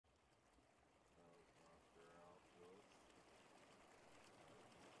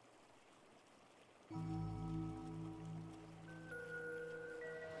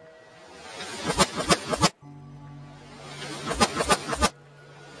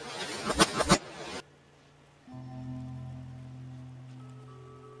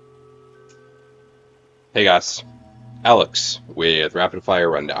Hey guys, Alex with Rapid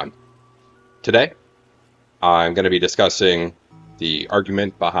Fire Rundown. Today, I'm going to be discussing the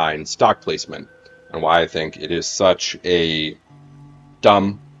argument behind stock placement and why I think it is such a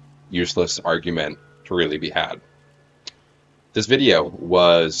dumb, useless argument to really be had. This video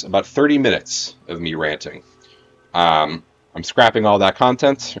was about 30 minutes of me ranting. I'm scrapping all that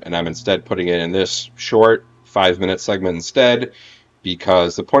content and I'm instead putting it in this short 5-minute segment instead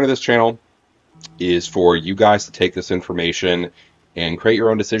because the point of this channel is for you guys to take this information and create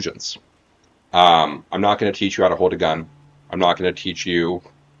your own decisions. I'm not going to teach you how to hold a gun. I'm not going to teach you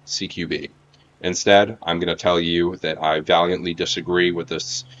CQB. Instead, I'm going to tell you that I valiantly disagree with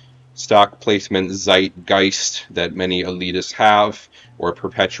this stock placement zeitgeist that many elitists have, or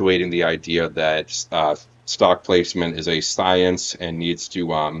perpetuating the idea that stock placement is a science and needs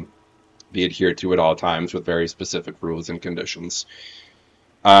to be adhered to at all times with very specific rules and conditions.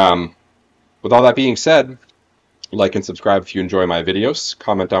 With all that being said, like and subscribe if you enjoy my videos.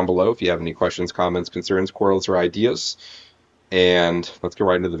 Comment down below if you have any questions, comments, concerns, quarrels, or ideas. And let's get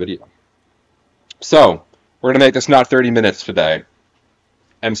right into the video. So, we're going to make this not 30 minutes today.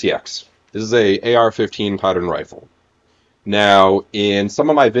 MCX. This is a AR-15 pattern rifle. Now, in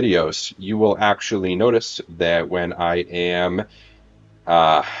some of my videos, you will actually notice that when I am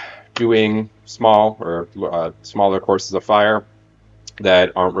doing small or smaller courses of fire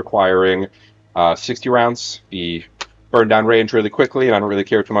that aren't requiring 60 rounds, be burned down range really quickly, and I don't really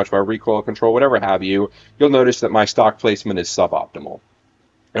care too much about recoil control, whatever have you, you'll notice that my stock placement is suboptimal.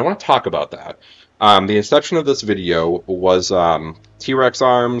 And I want to talk about that. The inception of this video was T-Rex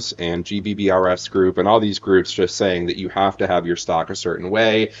Arms and GBBRS group and all these groups just saying that you have to have your stock a certain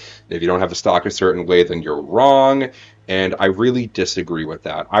way. If you don't have the stock a certain way, then you're wrong. And I really disagree with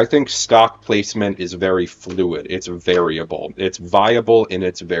that. I think stock placement is very fluid. It's variable. It's viable in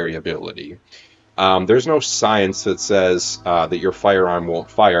its variability. There's no science that says that your firearm won't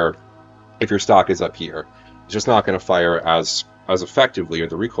fire if your stock is up here. It's just not going to fire as effectively, or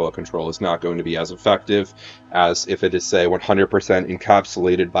the recoil control is not going to be as effective as if it is, say, 100%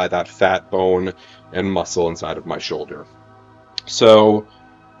 encapsulated by that fat bone and muscle inside of my shoulder. So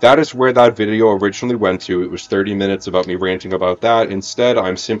that is where that video originally went to. It was 30 minutes about me ranting about that. Instead,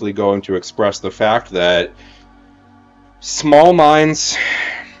 I'm simply going to express the fact that small minds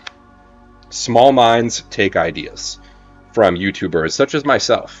take ideas from YouTubers such as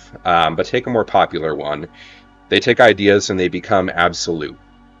myself, but take a more popular one. They take ideas and they become absolute,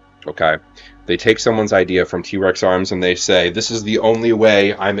 okay? They take someone's idea from T-Rex Arms and they say, this is the only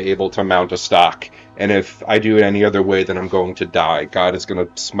way I'm able to mount a stock, and if I do it any other way, then I'm going to die. God is going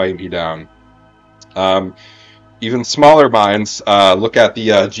to smite me down. Even smaller minds, look at the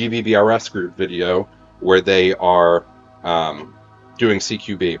GBBRS group video where they are doing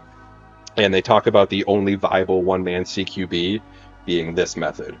CQB, and they talk about the only viable one-man CQB being this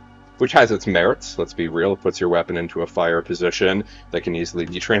method, which has its merits. Let's be real. It puts your weapon into a fire position that can easily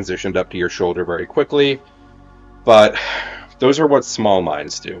be transitioned up to your shoulder very quickly. But those are what small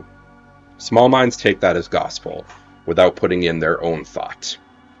minds do. Small minds take that as gospel without putting in their own thought.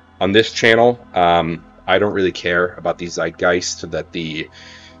 On this channel, I don't really care about the zeitgeist that the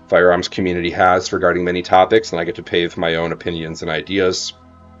firearms community has regarding many topics, and I get to pave my own opinions and ideas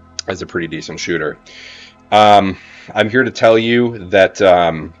as a pretty decent shooter. I'm here to tell you that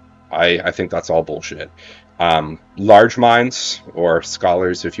I think that's all bullshit. Large minds, or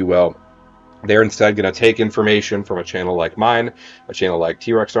scholars, if you will, they're instead going to take information from a channel like mine, a channel like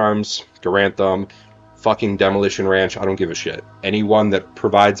T-Rex Arms, Garanthem, fucking Demolition Ranch, I don't give a shit. Anyone that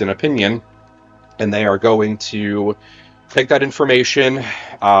provides an opinion, and they are going to take that information,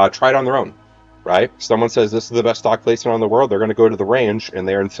 try it on their own, right? Someone says this is the best stock placement in the world, they're going to go to the range, and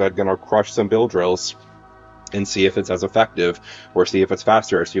they're instead going to crush some bill drills and see if it's as effective, or see if it's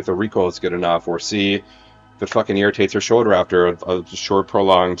faster, or see if the recoil is good enough, or see if it fucking irritates your shoulder after a short,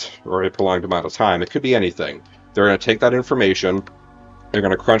 prolonged amount of time. It could be anything. They're going to take that information, they're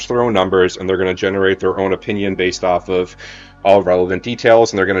going to crunch their own numbers, and they're going to generate their own opinion based off of all relevant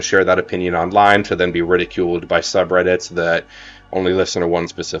details, and they're going to share that opinion online to then be ridiculed by subreddits that only listen to one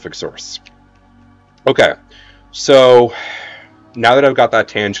specific source. Okay, so now that I've got that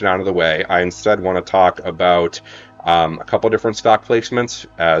tangent out of the way, I instead want to talk about a couple different stock placements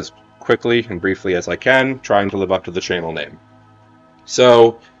as quickly and briefly as I can, trying to live up to the channel name.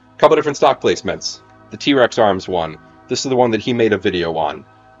 So, a couple different stock placements. The T-Rex Arms one. This is the one that he made a video on.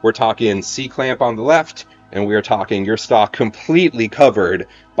 We're talking C-clamp on the left, and we are talking your stock completely covered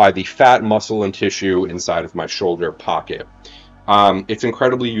by the fat muscle and tissue inside of my shoulder pocket. It's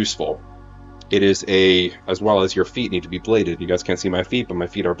incredibly useful. It is as well as your feet need to be bladed. You guys can't see my feet, but my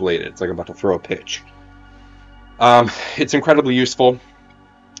feet are bladed. It's like I'm about to throw a pitch. It's incredibly useful.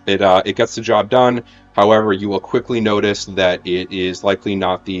 It gets the job done. However, you will quickly notice that it is likely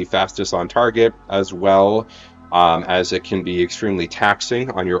not the fastest on target, as well as it can be extremely taxing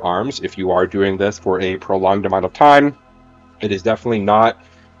on your arms if you are doing this for a prolonged amount of time. It is definitely not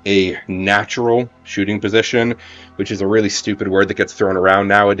a natural shooting position, which is a really stupid word that gets thrown around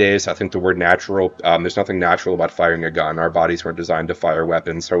nowadays. I think the word natural, there's nothing natural about firing a gun. Our bodies weren't designed to fire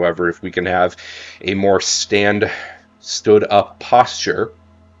weapons. However, if we can have a more stood up posture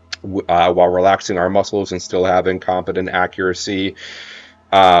while relaxing our muscles and still having competent accuracy,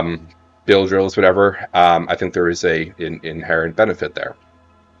 bill drills, whatever, I think there is an inherent benefit there.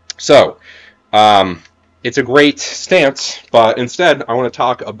 So, it's a great stance, but instead I want to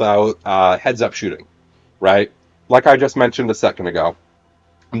talk about heads-up shooting, right? Like I just mentioned a second ago,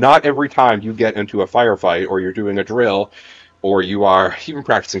 not every time you get into a firefight or you're doing a drill or you are even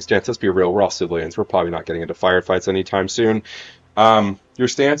practicing stance, let's be real, we're all civilians, we're probably not getting into firefights anytime soon. Your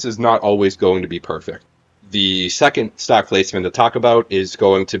stance is not always going to be perfect. The second stock placement to talk about is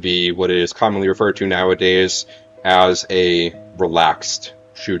going to be what is commonly referred to nowadays as a relaxed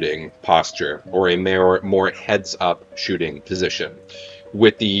shooting posture, or a more heads-up shooting position.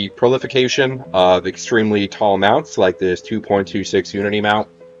 With the proliferation of extremely tall mounts like this 2.26 Unity mount,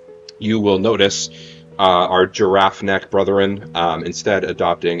 you will notice our giraffe neck brethren instead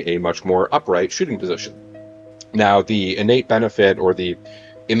adopting a much more upright shooting position. Now, the innate benefit or the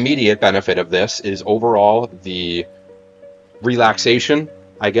immediate benefit of this is overall the relaxation,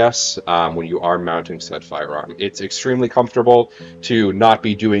 I guess, when you are mounting said firearm. It's extremely comfortable to not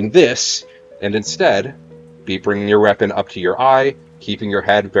be doing this and instead be bringing your weapon up to your eye, keeping your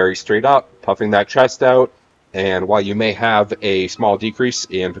head very straight up, puffing that chest out, and while you may have a small decrease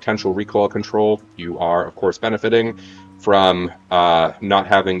in potential recoil control, you are, of course, benefiting from not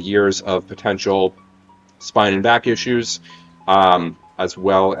having years of potential spine and back issues, as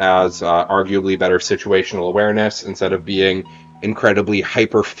well as arguably better situational awareness. Instead of being incredibly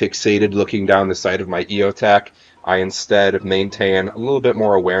hyper-fixated looking down the sight of my EOTech, I instead maintain a little bit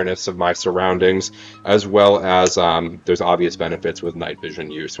more awareness of my surroundings, as well as there's obvious benefits with night vision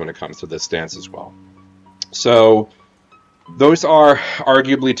use when it comes to this stance as well. So those are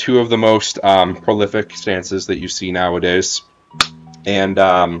arguably two of the most prolific stances that you see nowadays. And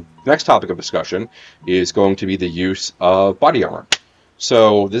the next topic of discussion is going to be the use of body armor.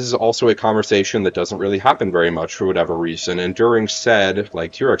 So this is also a conversation that doesn't really happen very much for whatever reason. And during said,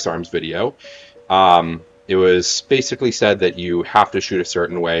 like, T-Rex Arms video, it was basically said that you have to shoot a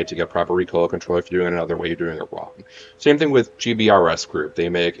certain way to get proper recoil control. If you're doing it another way, you're doing it wrong. Same thing with GBRS group. They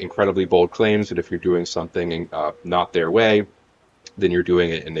make incredibly bold claims that if you're doing something not their way, then you're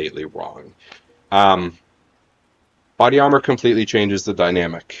doing it innately wrong. Body armor completely changes the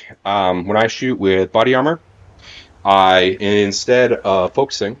dynamic. When I shoot with body armor, instead of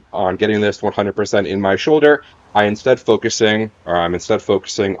focusing on getting this 100% in my shoulder, I'm instead focusing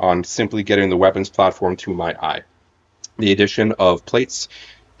on simply getting the weapons platform to my eye. The addition of plates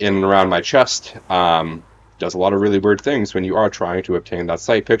in and around my chest does a lot of really weird things when you are trying to obtain that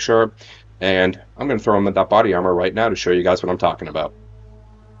sight picture, and I'm going to throw them in that body armor right now to show you guys what I'm talking about.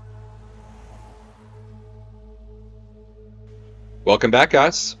 Welcome back,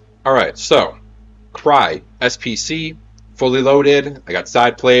 guys. Alright, so Cry SPC, fully loaded. I got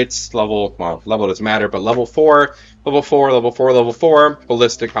side plates, level doesn't matter, but level 4,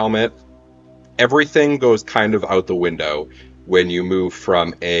 ballistic helmet. Everything goes kind of out the window when you move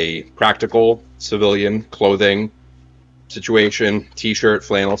from a practical civilian clothing situation, t-shirt,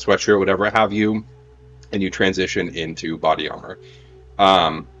 flannel, sweatshirt, whatever have you, and you transition into body armor.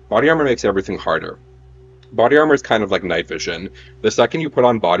 Body armor makes everything harder. Body armor is kind of like night vision. The second you put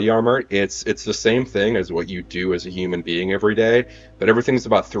on body armor, it's the same thing as what you do as a human being every day, but everything's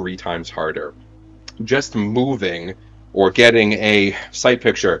about 3 times harder. Just moving or getting a sight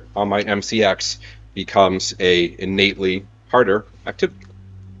picture on my MCX becomes a innately harder activity.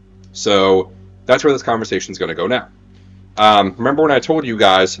 So that's where this conversation is going to go now. Remember when I told you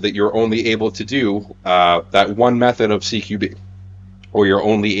guys that you're only able to do that one method of CQB, or you're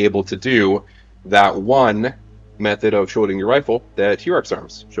only able to do that one method of shooting your rifle that T-Rex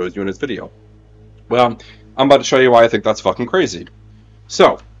Arms shows you in his video? Well, I'm about to show you why I think that's fucking crazy.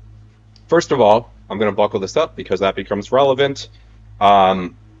 So, first of all, I'm going to buckle this up because that becomes relevant.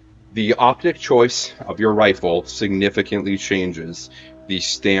 The optic choice of your rifle significantly changes the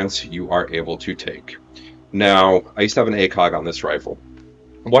stance you are able to take. Now, I used to have an ACOG on this rifle.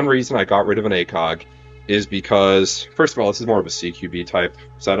 One reason I got rid of an ACOG is because, first of all, this is more of a CQB type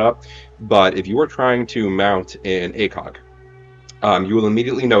setup, but if you were trying to mount an ACOG you will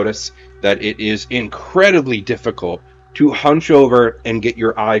immediately notice that it is incredibly difficult to hunch over and get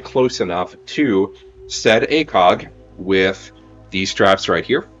your eye close enough to said ACOG with these straps right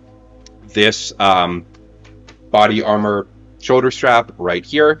here. This body armor shoulder strap right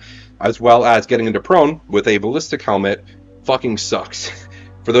here, as well as getting into prone with a ballistic helmet fucking sucks.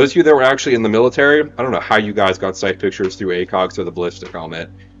 For those of you that were actually in the military, I don't know how you guys got sight pictures through ACOGs or the ballistic helmet.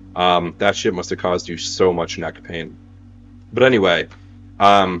 That shit must have caused you so much neck pain. But anyway,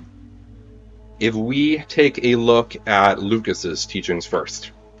 if we take a look at Lucas's teachings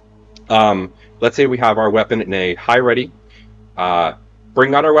first, let's say we have our weapon in a high ready,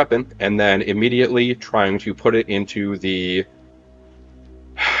 bring out our weapon, and then immediately trying to put it into the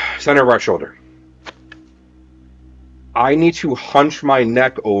center of our shoulder. I need to hunch my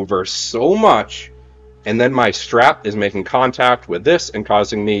neck over so much, and then my strap is making contact with this and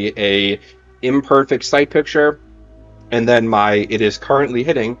causing me a imperfect sight picture, and then it is currently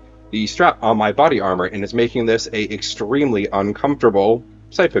hitting the strap on my body armor, and it's making this a extremely uncomfortable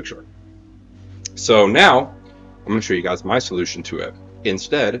sight picture. So now, I'm going to show you guys my solution to it.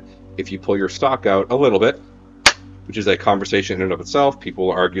 Instead, if you pull your stock out a little bit, which is a conversation in and of itself. People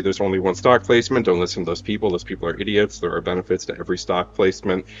will argue there's only one stock placement. Don't listen to those people. Those people are idiots. There are benefits to every stock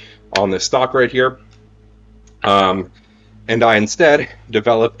placement on this stock right here. And I instead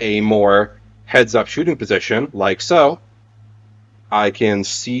develop a more heads-up shooting position, like so. I can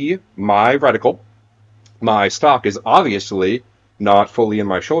see my reticle. My stock is obviously not fully in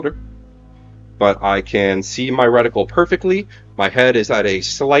my shoulder, but I can see my reticle perfectly. My head is at a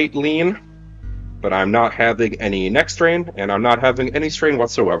slight lean, but I'm not having any neck strain, and I'm not having any strain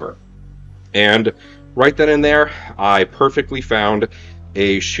whatsoever. And right then and there, I perfectly found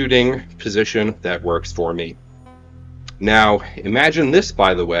a shooting position that works for me. Now, imagine this,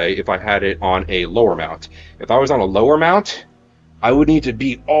 by the way, if I had it on a lower mount. If I was on a lower mount, I would need to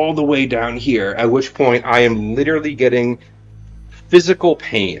be all the way down here, at which point I am literally getting physical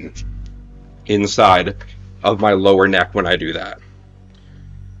pain inside of my lower neck when I do that.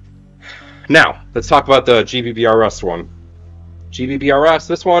 Now, let's talk about the GBBRS one. GBBRS,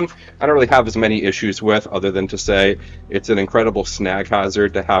 this one, I don't really have as many issues with, other than to say it's an incredible snag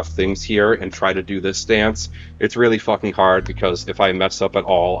hazard to have things here and try to do this stance. It's really fucking hard, because if I mess up at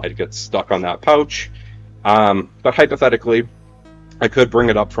all, I'd get stuck on that pouch. But hypothetically, I could bring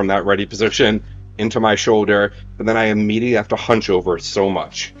it up from that ready position into my shoulder, but then I immediately have to hunch over so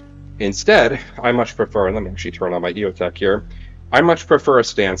much. Instead, I much prefer, and let me actually turn on my EOTech here, I much prefer a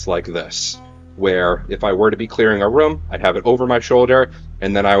stance like this, where if I were to be clearing a room, I'd have it over my shoulder,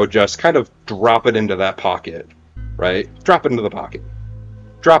 and then I would just kind of drop it into that pocket, right? Drop it into the pocket.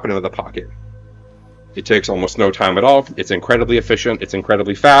 Drop it into the pocket. It takes almost no time at all. It's incredibly efficient. It's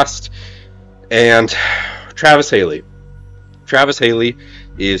incredibly fast. And Travis Haley. Travis Haley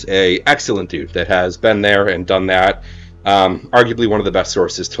is an excellent dude that has been there and done that. Arguably one of the best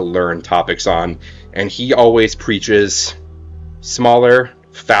sources to learn topics on. And he always preaches smaller,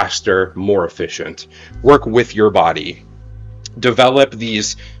 faster, more efficient. Work with your body. Develop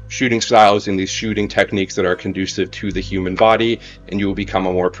these shooting styles and these shooting techniques that are conducive to the human body, and you will become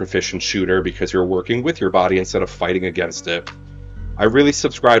a more proficient shooter because you're working with your body instead of fighting against it. I really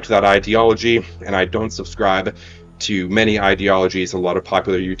subscribe to that ideology, and I don't subscribe to many ideologies a lot of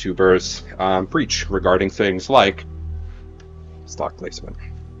popular YouTubers preach regarding things like stock placement.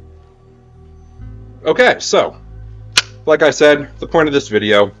 Okay, so like I said, the point of this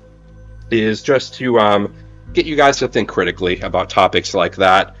video is just to get you guys to think critically about topics like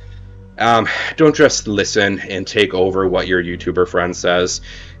that. Don't just listen and take over what your YouTuber friend says.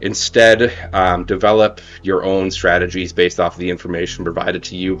 Instead, develop your own strategies based off of the information provided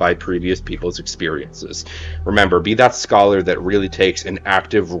to you by previous people's experiences. Remember, be that scholar that really takes an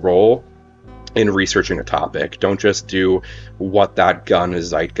active role in researching a topic. Don't just do what that gun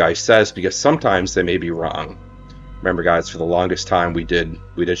zeitgeist says, because sometimes they may be wrong. Remember, guys, for the longest time we did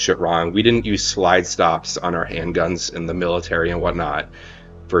shit wrong. We didn't use slide stops on our handguns in the military and whatnot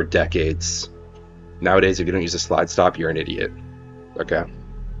for decades. Nowadays, if you don't use a slide stop, you're an idiot. Okay?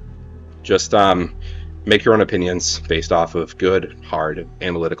 Just make your own opinions based off of good, hard,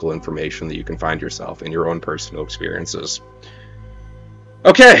 analytical information that you can find yourself in your own personal experiences.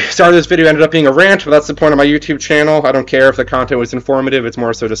 Okay, sorry this video ended up being a rant, but that's the point of my YouTube channel. I don't care if the content was informative. It's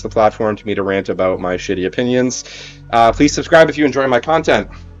more so just the platform to me to rant about my shitty opinions. Please subscribe if you enjoy my content.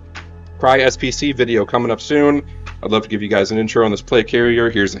 Cry SPC video coming up soon. I'd love to give you guys an intro on this plate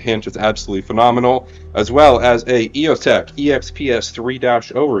carrier. Here's a hint, it's absolutely phenomenal. As well as a EOTech EXPS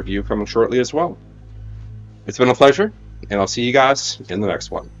 3-0 review coming shortly as well. It's been a pleasure, and I'll see you guys in the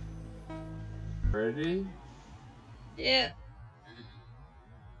next one. Ready? Yeah.